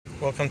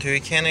Welcome to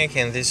YOUCANIC.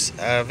 In this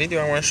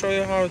video I want to show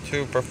you how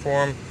to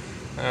perform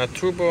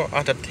turbo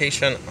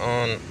adaptation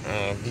on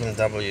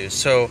BMW.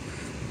 So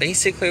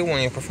basically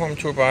when you perform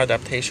turbo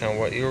adaptation,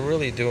 what you're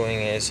really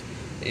doing is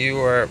you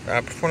are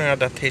performing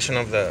adaptation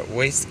of the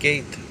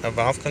wastegate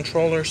valve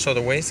controller. So the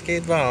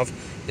wastegate valve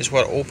is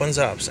what opens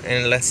up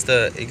and lets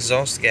the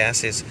exhaust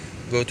gases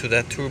go to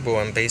that turbo,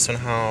 and based on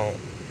how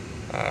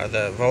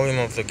the volume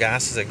of the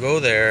gases that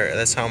go there,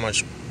 that's how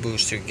much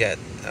boost you get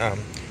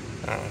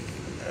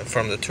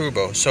from the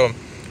turbo. So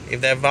if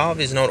that valve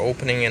is not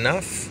opening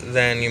enough,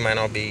 then you might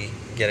not be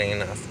getting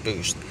enough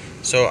boost.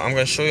 So I'm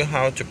going to show you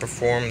how to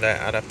perform that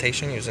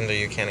adaptation using the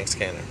YOUCANIC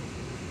scanner.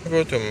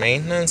 Go to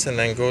maintenance and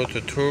then go to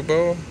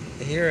turbo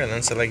here and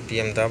then select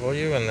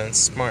BMW and then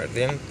smart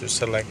VIN to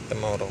select the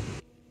model.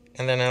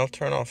 And then I'll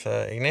turn off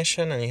the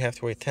ignition, and you have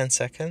to wait 10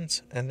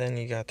 seconds, and then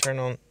you got to turn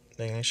on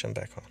the ignition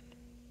back on.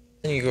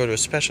 Then you go to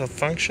special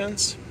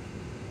functions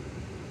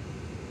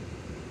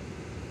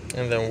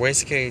and then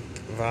wastegate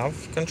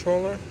valve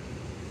controller.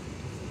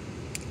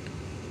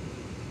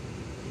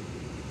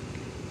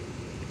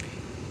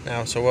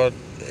 Now, so what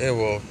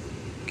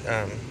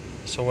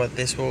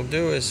this will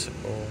do is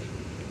we'll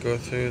go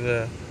through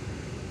the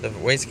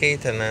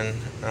wastegate and then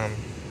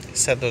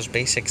set those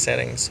basic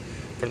settings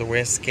for the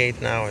wastegate.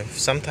 Now, if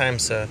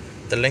sometimes the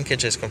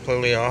linkage is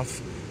completely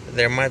off,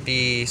 there might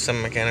be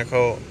some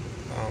mechanical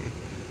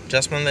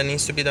adjustment that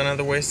needs to be done at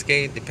the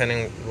wastegate,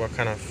 depending what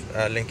kind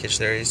of linkage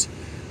there is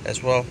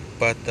as well.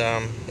 But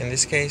in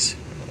this case,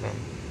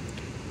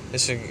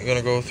 this is going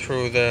to go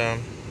through the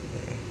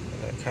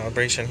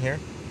calibration here.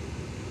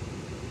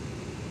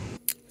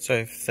 So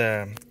if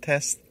the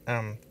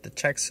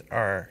checks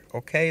are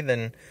okay,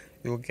 then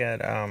you'll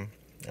get a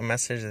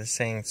message that's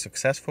saying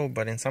successful.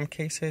 But in some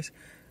cases,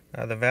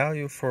 the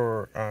value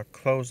for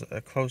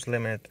close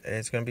limit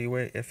is going to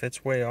be if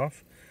it's way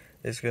off,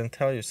 it's going to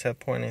tell you set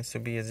point needs to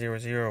be a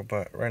 00.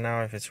 But right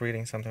now, if it's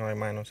reading something like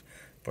minus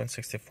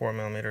 0.64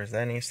 millimeters,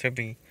 that needs to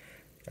be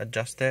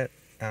adjusted.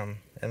 And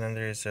then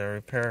there's a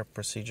repair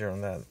procedure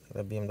on that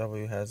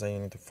BMW has that you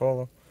need to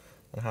follow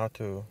on how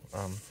to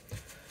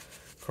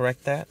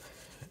correct that.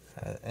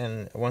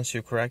 And once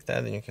you correct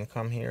that, then you can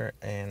come here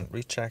and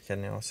recheck,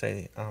 and it'll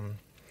say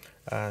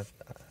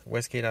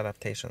wastegate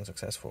adaptation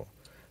successful.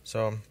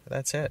 So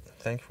that's it.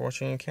 Thanks for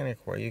watching YOUCANIC,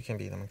 where you can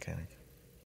be the mechanic.